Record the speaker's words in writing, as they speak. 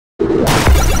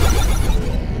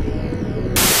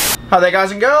Hi there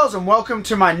guys and girls, and welcome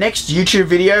to my next YouTube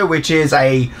video, which is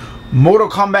a Mortal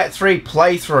Kombat 3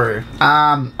 playthrough.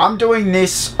 I'm doing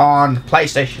this on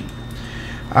PlayStation.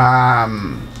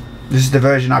 This is the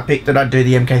version I picked that I'd do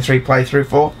the MK3 playthrough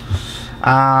for.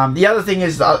 The other thing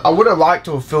is I would have liked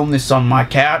to have filmed this on my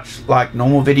couch like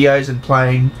normal videos and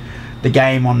playing the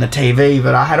game on the TV,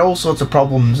 but I had all sorts of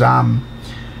problems.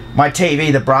 My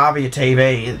TV, the Bravia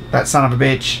TV, that son of a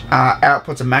bitch,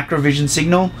 outputs a Macrovision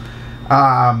signal.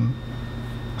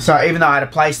 So even though I had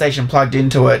a PlayStation plugged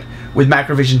into it with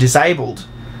Macrovision disabled,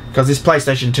 because this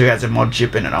PlayStation 2 has a mod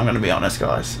chip in it, I'm going to be honest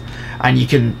guys, and you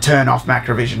can turn off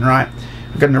Macrovision, right?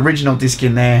 We've got an original disc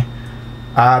in there,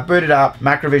 boot it up,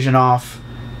 Macrovision off,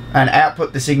 and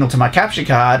output the signal to my capture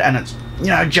card, and it's, you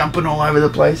know, jumping all over the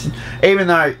place. And even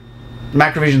though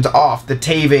Macrovision's off, the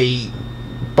TV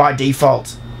by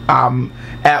default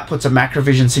outputs a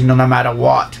Macrovision signal no matter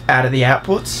what out of the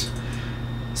outputs.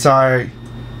 So I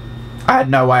had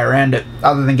no way around it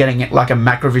other than getting it like a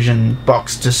Macrovision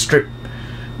box to strip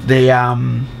the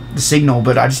signal,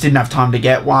 but I just didn't have time to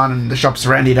get one, and the shops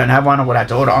around here don't have one. I would have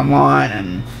to order online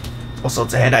and all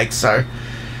sorts of headaches. So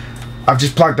I've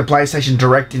just plugged the PlayStation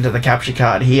direct into the capture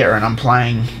card here, and I'm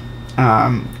playing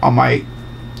on my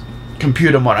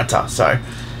computer monitor. So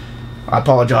I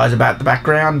apologise about the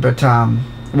background, but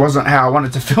it wasn't how I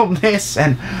wanted to film this,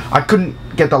 and I couldn't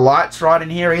get the lights right in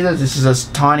here either. This is a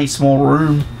tiny small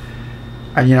room,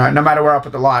 and you know, no matter where I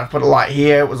put the light, I put a light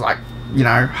here, it was like, you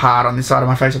know, hard on this side of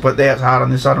my face. I put it there, it's hard on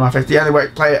this side of my face. The only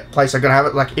place I could have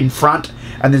it like in front,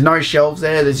 and there's no shelves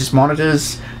there, there's just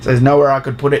monitors, so there's nowhere I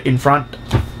could put it in front.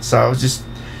 So it was just,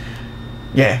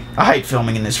 yeah, I hate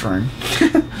filming in this room.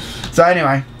 So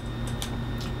anyway,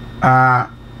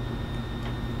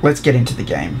 let's get into the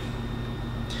game.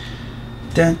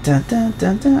 Dun, dun, dun,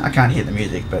 dun, dun. I can't hear the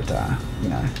music, but you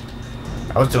know,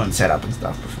 I was doing setup and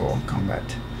stuff before combat.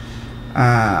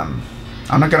 I'm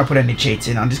not going to put any cheats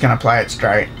in, I'm just going to play it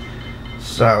straight.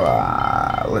 So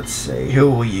let's see, who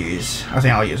will we use? I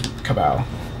think I'll use Cabal.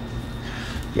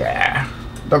 Yeah,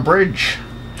 the bridge,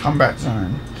 combat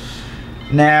zone.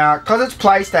 Now, because it's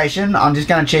PlayStation, I'm just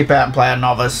going to cheap out and play a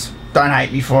novice. Don't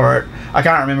hate me for it. I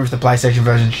can't remember if the PlayStation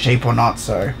version is cheap or not,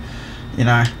 so, you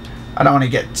know, I don't want to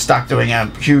get stuck doing a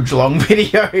huge long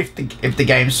video if the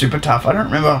game's super tough. I don't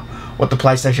remember what the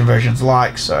PlayStation version's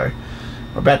like, so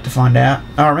we're about to find out.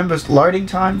 I remember loading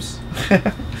times.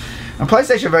 The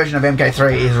PlayStation version of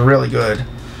MK3 is really good.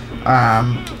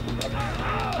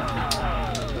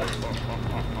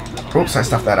 Oops, I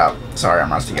stuffed that up. Sorry, I'm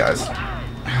rusty, guys.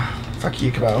 Fuck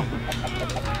you, Cabal.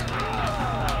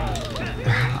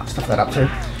 Stuff that up too.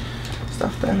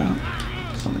 Stuff that up.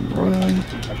 Something royally.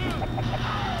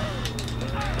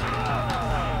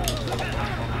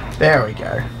 There we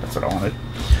go. That's what I wanted.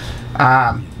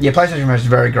 Yeah, PlayStation version is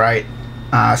very great.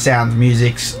 Sounds,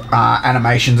 musics,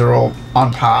 animations are all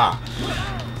on par.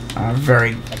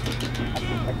 Very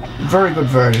good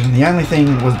version. The only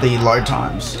thing was the load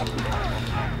times.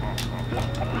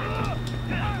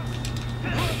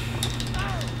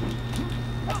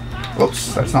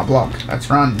 Whoops, that's not block, that's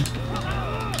run.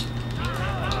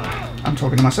 I'm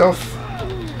talking to myself.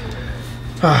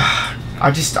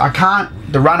 I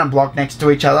can't, the run and block next to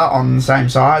each other on the same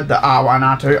side, the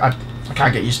R1, R2, I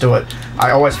can't get used to it. I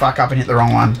always fuck up and hit the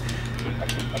wrong one.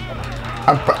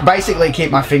 I basically keep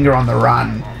my finger on the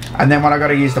run, and then when I got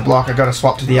to use the block, I got to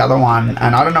swap to the other one,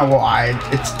 and I don't know why.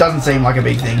 It doesnn't seem like a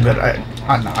big thing, but I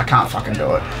don't know, I can't fucking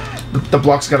do it. The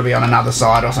block's got to be on another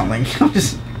side or something. I'm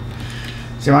just,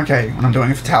 see, okay, when I'm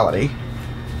doing a fatality,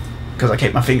 because I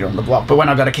keep my finger on the block, but when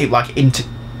I've got to keep like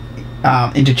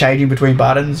interchanging between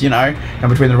buttons, you know, and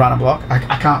between the run and block,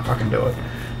 I can't fucking do it.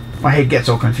 My head gets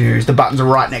all confused. The buttons are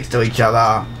right next to each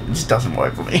other. It just doesn't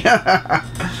work for me.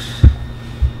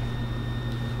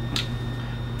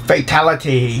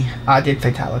 Fatality. I did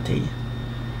fatality.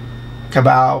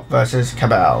 Cabal versus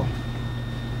Cabal.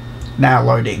 Now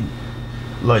loading.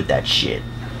 Load that shit.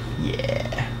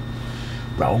 Yeah.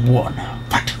 Round one.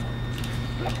 Fight.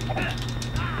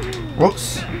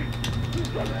 Whoops.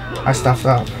 I stuffed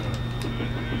up.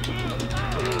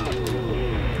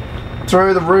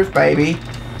 Through the roof, baby.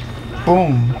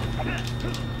 Boom.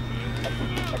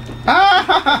 Ah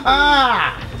ha ha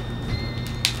ha!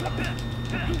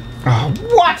 Oh,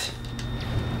 what?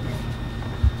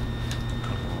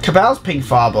 Cabal's pink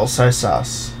fireball's so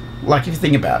sus. Like, if you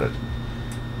think about it.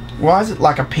 Why is it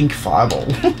like a pink fireball?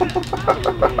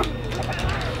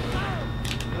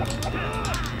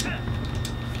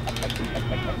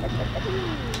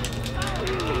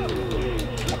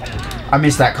 I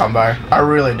miss that combo. I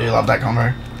really do love that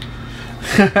combo.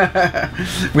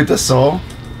 With the saw.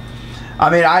 I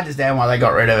mean, I understand why they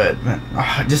got rid of it, but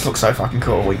it just looks so fucking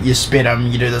cool. You spit them,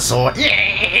 you do the saw, yeah,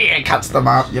 it cuts them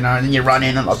up, you know, and then you run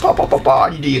in and like pop, pop, pop, pop,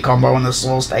 and you do your combo and the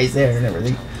saw stays there and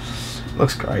everything.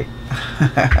 Looks great.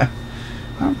 I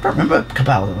don't remember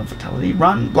Cabal Fatality.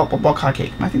 Run, block, block, block, high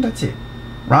kick. I think that's it.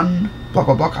 Run, block,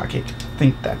 block, block, high kick. I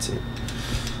think that's it.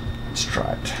 Let's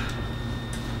try it.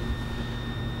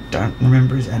 Don't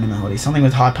remember his animality. Something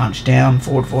with high punch. Down,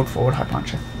 forward, forward, forward, high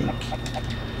punch, I think.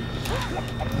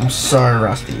 I'm so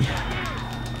rusty.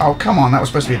 Oh, come on. That was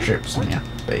supposed to be a trip, Sonia.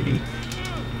 Baby.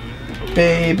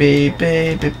 Baby,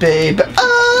 baby, baby.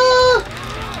 Ah!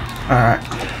 Alright.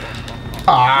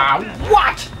 Ah,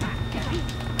 what?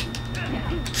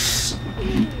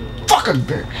 Fucking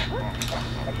bitch.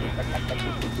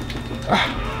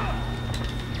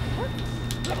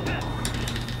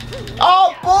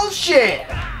 Oh, bullshit!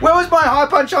 Where was my high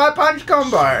punch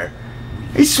combo?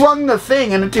 He swung the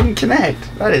thing and it didn't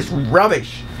connect. That is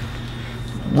rubbish.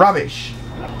 Rubbish.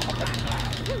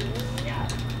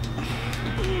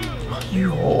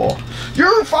 You whore.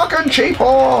 You fucking cheap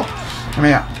whore! Come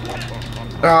here.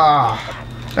 Ah,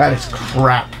 that is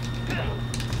crap.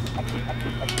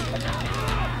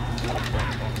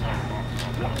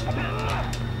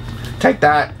 Take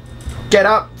that. Get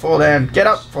up, fall down. Get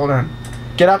up, fall down.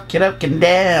 Get up, get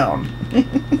down.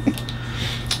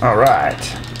 Alright.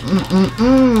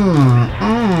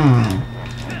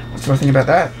 What do I think about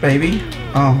that, baby?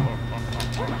 Oh.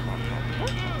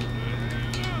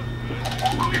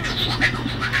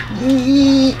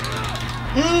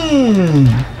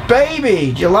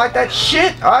 Baby, do you like that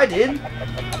shit? I did.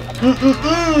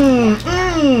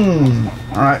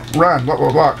 Alright, run. Block,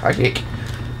 block, block. High kick.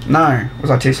 No. Was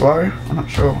I too slow? I'm not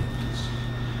sure.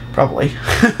 Probably.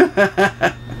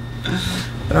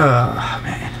 Oh,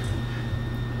 man.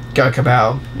 Go,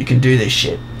 Cabal. You can do this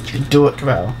shit. You can do it,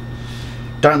 Cabal.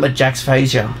 Don't let Jax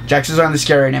phase you. Jax is only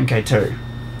scary in MK2.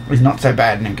 He's not so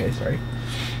bad in MK3.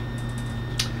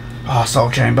 Oh, Soul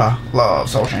Chamber. Love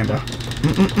Soul Chamber.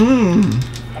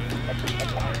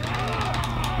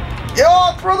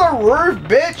 Yo, through the roof,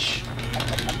 bitch!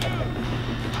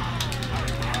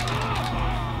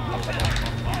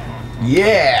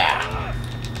 Yeah!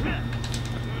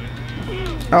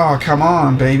 Oh, come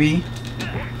on, baby.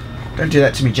 Don't do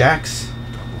that to me, Jax.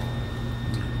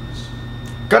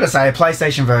 Gotta say,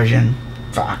 PlayStation version,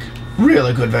 fuck.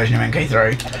 Really good version of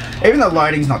MK3. Even the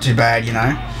loading's not too bad, you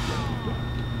know.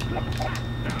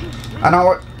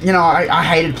 I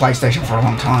hated PlayStation for a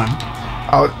long time.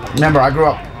 Remember, I grew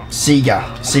up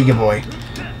Sega boy,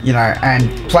 you know, and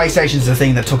PlayStation's the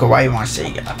thing that took away my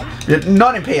Sega.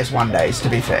 Not in PS1 days, to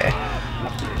be fair.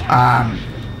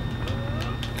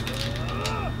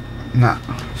 No.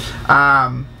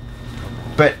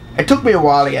 But it took me a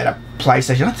while to get a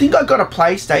PlayStation. I think I got a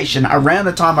PlayStation around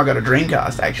the time I got a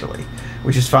Dreamcast, actually,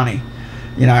 which is funny,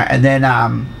 you know. And then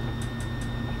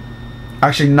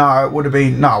actually no, it would have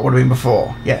been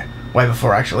before. Yeah, way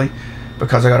before actually,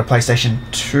 because I got a PlayStation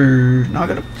 2. No,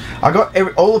 I got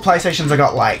all the PlayStations I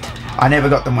got late. I never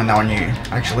got them when they were new,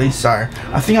 actually. So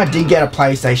I think I did get a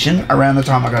PlayStation around the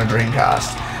time I got a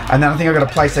Dreamcast, and then I think I got a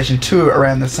PlayStation 2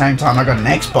 around the same time I got an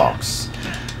Xbox.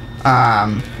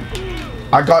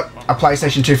 I got a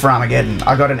PlayStation 2 for Armageddon.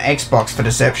 I got an Xbox for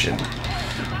Deception.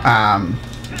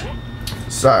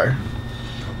 So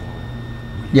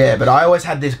yeah, but I always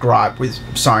had this gripe with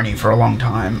Sony for a long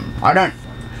time. I don't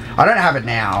have it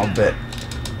now, but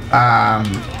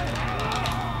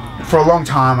for a long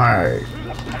time,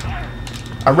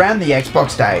 around the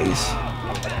Xbox days,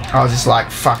 I was just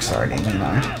like, fuck Sony, you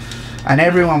know. And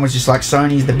everyone was just like,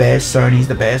 Sony's the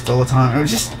best all the time. It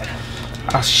was just,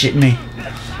 shit me.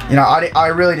 You know, I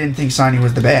really didn't think Sony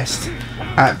was the best.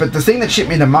 But the thing that shit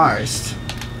me the most...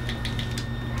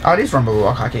 Oh, it is Rumble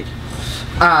Lock High Kick.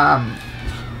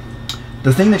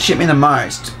 The thing that shit me the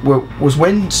most was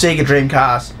when Sega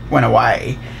Dreamcast went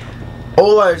away.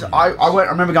 All those... I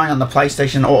remember going on the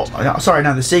PlayStation...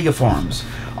 the Sega forums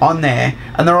on there.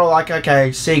 And they're all like,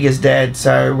 okay, Sega's dead,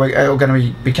 so we're going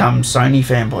to become Sony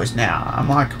fanboys now. I'm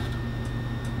like,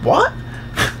 what?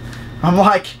 I'm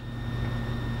like...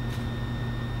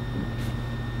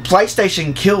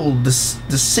 PlayStation killed the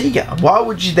Sega. Why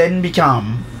would you then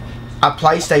become a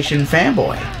PlayStation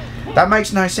fanboy? That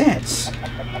makes no sense.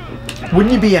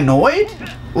 Wouldn't you be annoyed?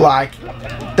 Like,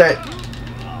 that,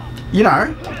 you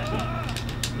know,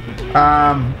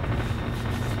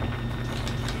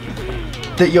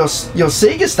 that your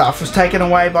Sega stuff was taken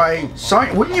away by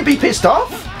Sony? Wouldn't you be pissed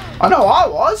off? I know I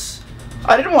was.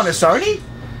 I didn't want a Sony.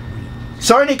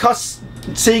 Sony cost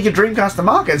Sega Dreamcast the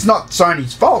market. It's not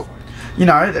Sony's fault. You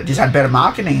know, that just had better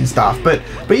marketing and stuff, but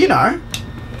you know,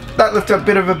 that left a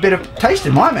bit of taste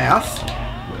in my mouth.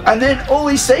 And then all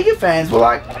these Sega fans were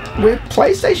like, we're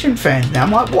PlayStation fans now.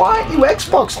 I'm like, why aren't you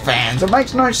Xbox fans? It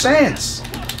makes no sense.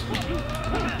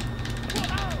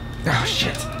 Oh,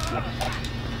 shit.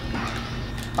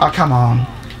 Oh, come on.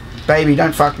 Baby,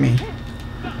 don't fuck me.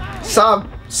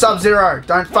 Sub-Zero,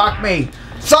 don't fuck me.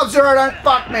 Sub-Zero, don't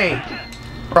fuck me.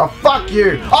 Or I'll fuck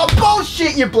you. Oh,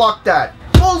 bullshit, you blocked that.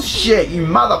 Bullshit, you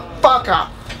motherfucker.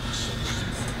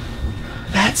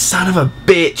 That son of a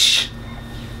bitch.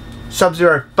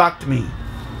 Sub-Zero fucked me.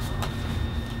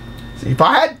 See, if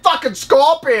I had fucking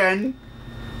Scorpion,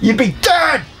 you'd be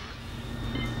dead.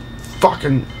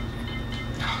 Fucking...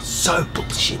 so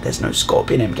bullshit. There's no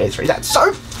Scorpion MK3. That's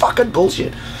so fucking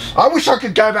bullshit. I wish I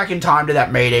could go back in time to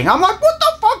that meeting. I'm like, what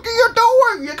the fuck are you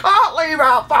doing? You can't leave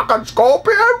out fucking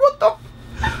Scorpion. What the...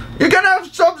 You're gonna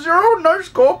have Sub-Zero and no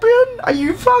Scorpion? Are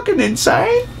you fucking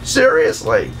insane?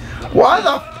 Seriously. Why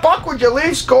the fuck would you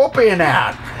leave Scorpion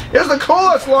out? He was the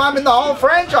coolest slime in the whole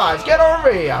franchise. Get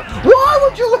over here. Why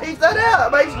would you leave that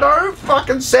out? That makes no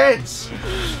fucking sense.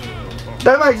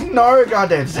 That makes no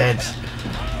goddamn sense.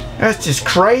 That's just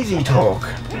crazy talk.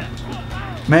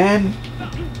 Man.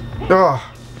 Oh.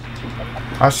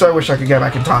 I so wish I could go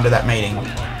back in time to that meeting.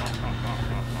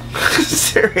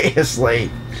 Seriously.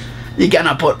 You're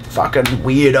gonna put fucking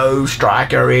weirdo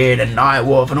Striker in and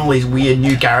Nightwolf and all these weird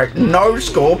new characters. No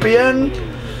Scorpion?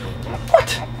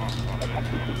 What?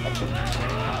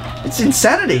 It's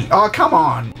insanity. Oh, come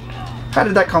on. How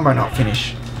did that combo not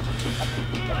finish?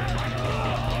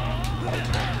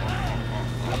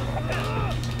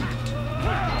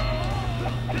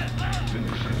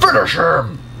 Finish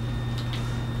him!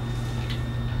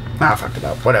 Ah, I fucked it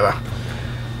up. Whatever.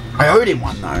 I owed him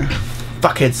one though.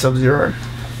 Fuckhead Sub-Zero.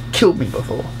 Killed me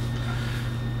before.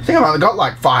 I think I've only got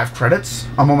like 5 credits.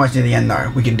 I'm almost near the end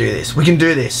though. We can do this. We can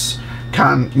do this.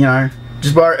 Khan, you know,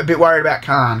 just a bit worried about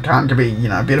Khan. Khan could be, you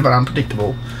know, a bit of an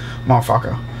unpredictable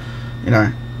motherfucker. You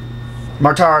know.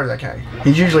 Motaro's okay.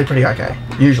 He's usually pretty okay.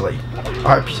 Usually.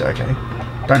 I hope he's okay.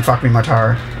 Don't fuck me,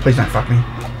 Motaro. Please don't fuck me.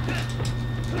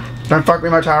 Don't fuck me,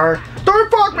 Motaro. Don't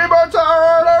fuck me,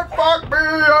 Motaro! Don't fuck me!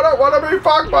 I don't want to be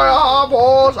fucked by a half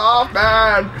horse, half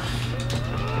man!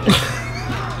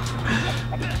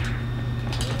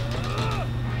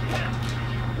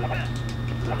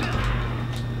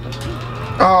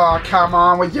 Oh, come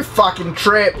on with your fucking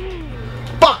trip.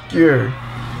 Fuck you.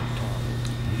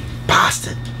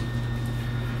 Bastard.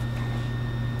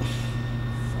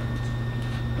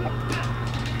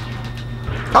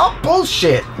 Oh,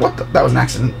 bullshit. What the? That was an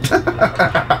accident.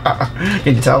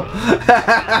 Can you tell?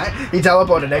 He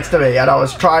teleported next to me and I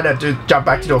was trying to jump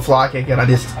back to do a fly kick and I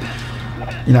just,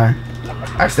 you know,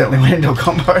 accidentally went into a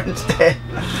combo instead.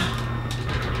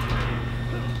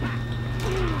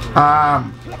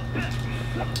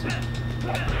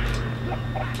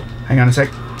 Hang on a sec.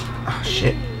 Oh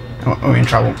shit. We're in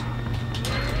trouble.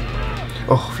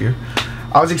 Oh, phew.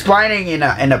 I was explaining in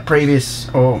a previous,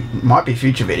 or might be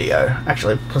future video,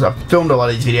 actually, because I've filmed a lot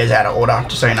of these videos out of order,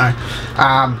 just so you know,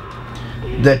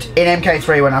 that in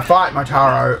MK3 when I fight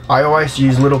Motaro, I always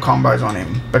use little combos on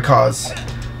him, because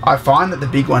I find that the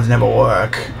big ones never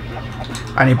work,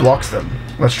 and he blocks them.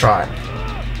 Let's try it.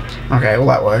 Okay, well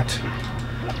that worked.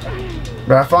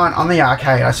 But I find on the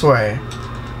arcade, I swear,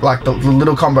 like the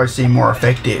little combos seem more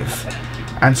effective,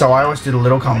 and so I always do the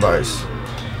little combos.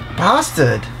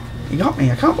 Bastard! He got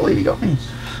me. I can't believe he got me.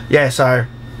 Yeah, so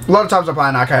a lot of times I play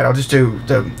an arcade, I'll just do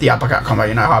the uppercut combo,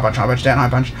 you know, high punch, down, high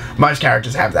punch. Most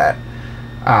characters have that.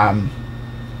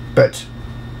 But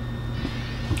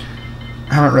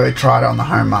I haven't really tried it on the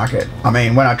home market. I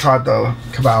mean, when I tried the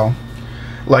Cabal,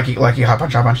 Loki high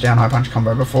punch, down, high punch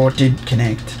combo before, it did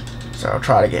connect. So I'll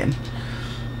try it again.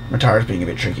 Motaro's being a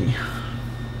bit tricky.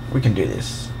 We can do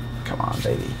this. Come on,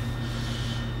 baby.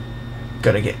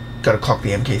 Gotta clock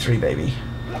the MK3, baby.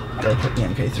 Gotta click the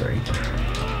MK3.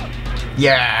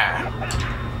 Yeah!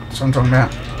 That's what I'm talking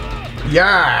about.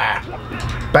 Yeah!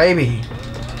 Baby!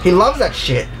 He loves that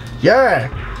shit. Yeah!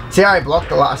 See how he blocked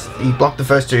the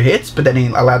first 2 hits, but then he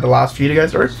allowed the last few to go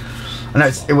through? And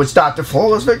it would start to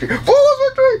flawless victory. Flawless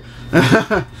victory!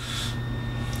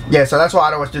 Yeah, so that's why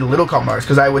I'd always do the little combos,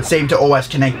 because they would seem to always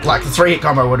connect, like the 3-hit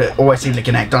combo would always seem to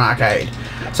connect on arcade.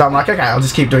 So I'm like, okay, I'll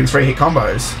just keep doing 3-hit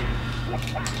combos.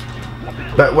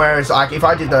 But whereas, like, if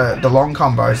I did the long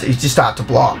combos, it just start to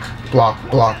block.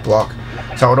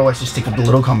 So I would always just stick with the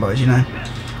little combos, you know?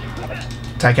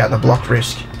 Take out the block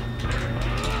risk.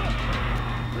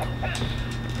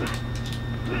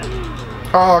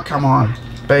 Oh, come on.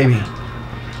 Baby.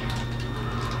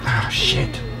 Oh,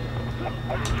 shit.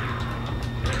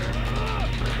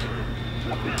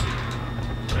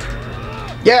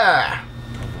 Yeah!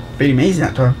 beat him easy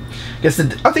that time. I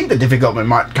think the difficulty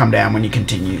might come down when you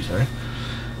continue, so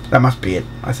that must be it,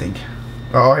 I think.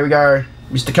 Oh, here we go.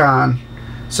 Mr. Khan.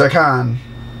 Sir Khan.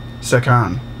 Sir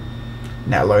Khan.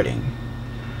 Now loading.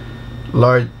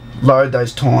 Load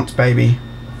those taunts, baby.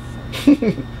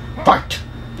 Fight!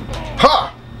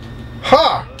 Ha!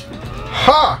 Ha!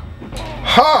 Ha! Ha!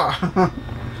 Ha!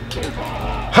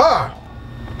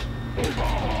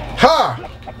 Ha!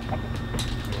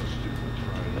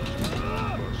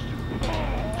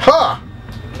 Ha!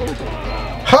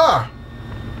 Ha!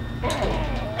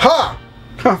 Ha!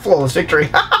 Flawless victory.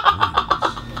 You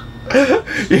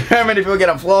know how many people get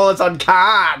a flawless on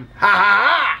Khan?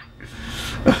 Ha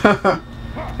ha!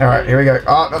 Alright, here we go.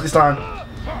 Oh, not this time.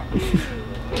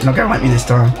 You're not gonna let me this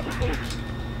time.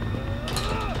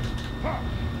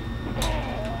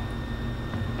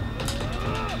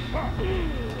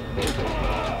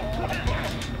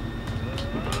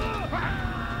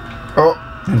 Oh,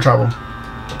 in trouble.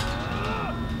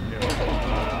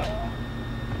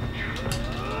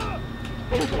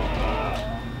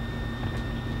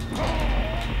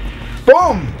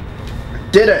 Boom!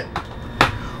 Did it.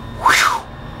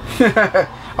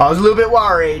 I was a little bit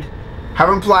worried.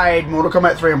 Haven't played Mortal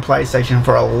Kombat 3 on PlayStation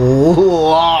for a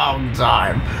long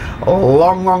time. A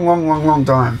long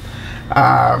time.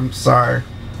 So,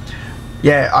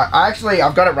 yeah,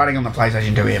 I've got it running on the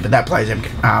PlayStation 2 here, but that plays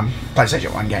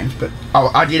PlayStation 1 games. But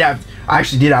I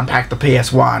actually did unpack the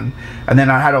PS1, and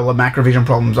then I had all the Macrovision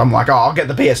problems. I'm like, oh, I'll get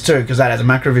the PS2 because that has a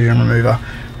Macrovision remover.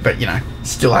 But, you know,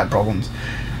 still had problems.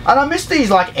 And I missed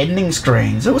these, like, ending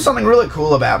screens. There was something really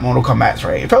cool about Mortal Kombat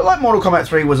 3. It felt like Mortal Kombat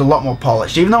 3 was a lot more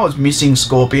polished, even though it was missing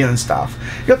Scorpion and stuff.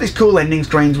 You got these cool ending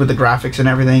screens with the graphics and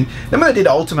everything. Then when they did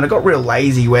Ultimate, it got real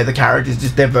lazy, where the characters,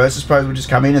 just their versus pose would just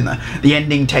come in and the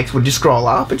ending text would just scroll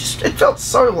up. It felt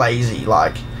so lazy,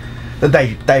 like, that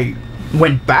they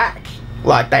went back.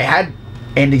 Like, they had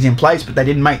endings in place, but they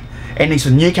didn't make endings for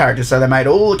new characters, so they made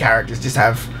all the characters just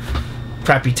have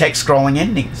crappy text scrolling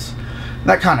endings.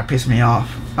 That kind of pissed me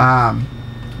off.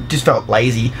 Just felt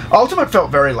lazy. Ultimate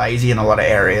felt very lazy in a lot of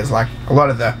areas. Like, a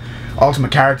lot of the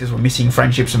Ultimate characters were missing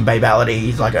friendships and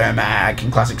babalities, like Ermac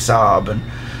and Classic Sub and,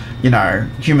 you know,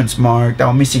 Human Smoke. They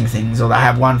were missing things, or they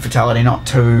have one fatality, not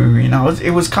two. You know,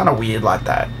 it was kind of weird like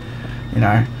that. You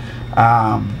know,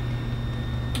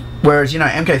 whereas, you know,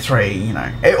 MK3, you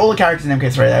know, all the characters in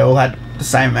MK3, they all had the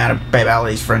same amount of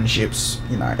babalities, friendships.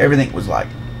 You know, everything was like,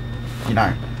 you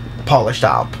know, polished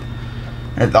up.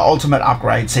 The Ultimate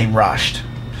upgrade seemed rushed.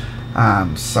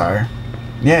 So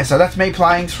yeah, so that's me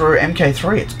playing through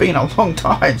MK3. It's been a long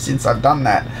time since I've done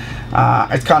that.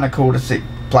 It's kind of cool to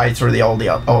play through the old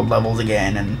levels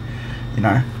again, and, you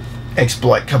know,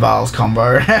 exploit Cabal's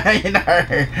combo, you know,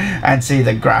 and see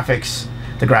the graphics,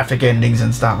 the graphic endings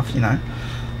and stuff, you know.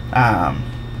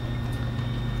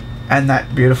 And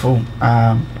that beautiful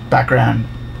background,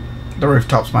 the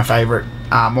rooftop's my favourite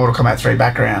Mortal Kombat 3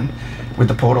 background, with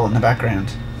the portal in the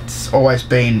background. It's always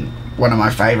been one of my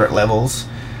favourite levels.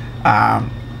 I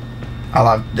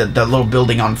love the little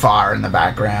building on fire in the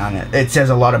background. It says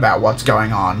a lot about what's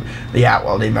going on. The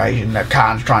Outworld invasion, that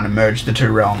Khan's trying to merge the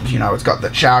two realms. You know, it's got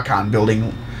the Shao Kahn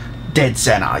building dead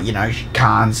center, you know,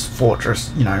 Khan's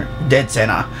fortress, you know, dead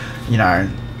center, you know,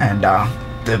 and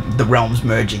the realms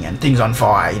merging and things on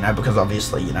fire, you know, because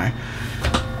obviously, you know,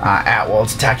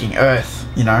 Outworld's attacking Earth,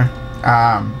 you know.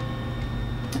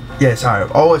 Yeah, so I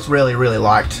always really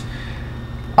liked...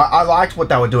 I liked what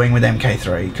they were doing with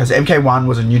MK3, because MK1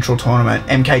 was a neutral tournament,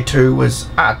 MK2 was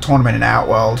a tournament in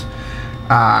Outworld,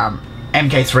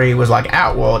 MK3 was like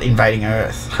Outworld invading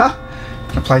Earth. Huh?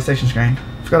 A PlayStation screen.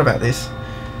 Forgot about this.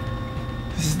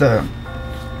 This is the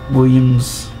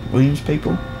Williams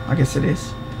people, I guess it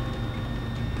is.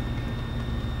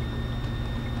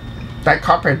 They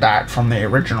copied that from the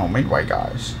original Midway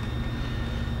guys.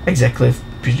 Executive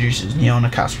producers Neon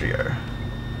Acastrio,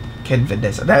 Ken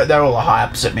Vendessa. They're all the high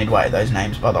ups at Midway, those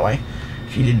names, by the way,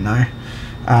 if you didn't know.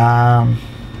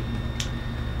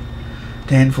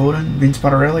 Dan Forden, Vince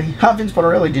Potterelli. Vince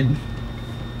Potterelli did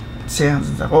sounds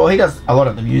and stuff. Well, he does a lot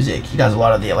of the music. He does a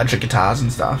lot of the electric guitars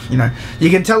and stuff. You know, you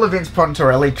can tell the Vince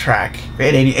Pontarelli track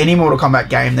in any Mortal Kombat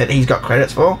game that he's got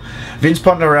credits for. Vince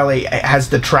Pontarelli has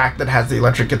the track that has the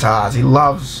electric guitars. He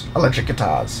loves electric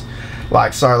guitars.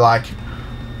 Like, so, like,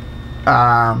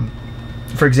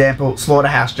 for example,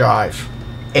 Slaughterhouse Jive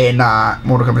in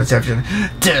Mortal Kombat Deception.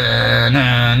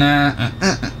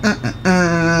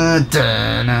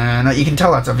 You can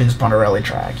tell that's a Vince Pontarelli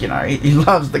track, you know. He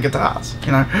loves the guitars,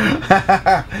 you know.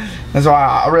 That's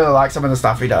why I really like some of the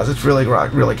stuff he does. It's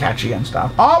really catchy and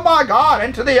stuff. Oh my god,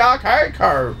 into the arcade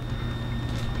code.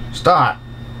 Start.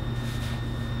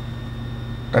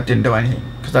 That didn't do anything.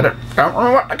 because I don't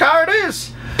remember what the car it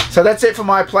is. So that's it for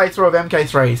my playthrough of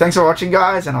MK3. Thanks for watching,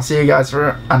 guys, and I'll see you guys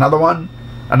for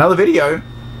another video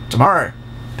tomorrow.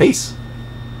 Peace.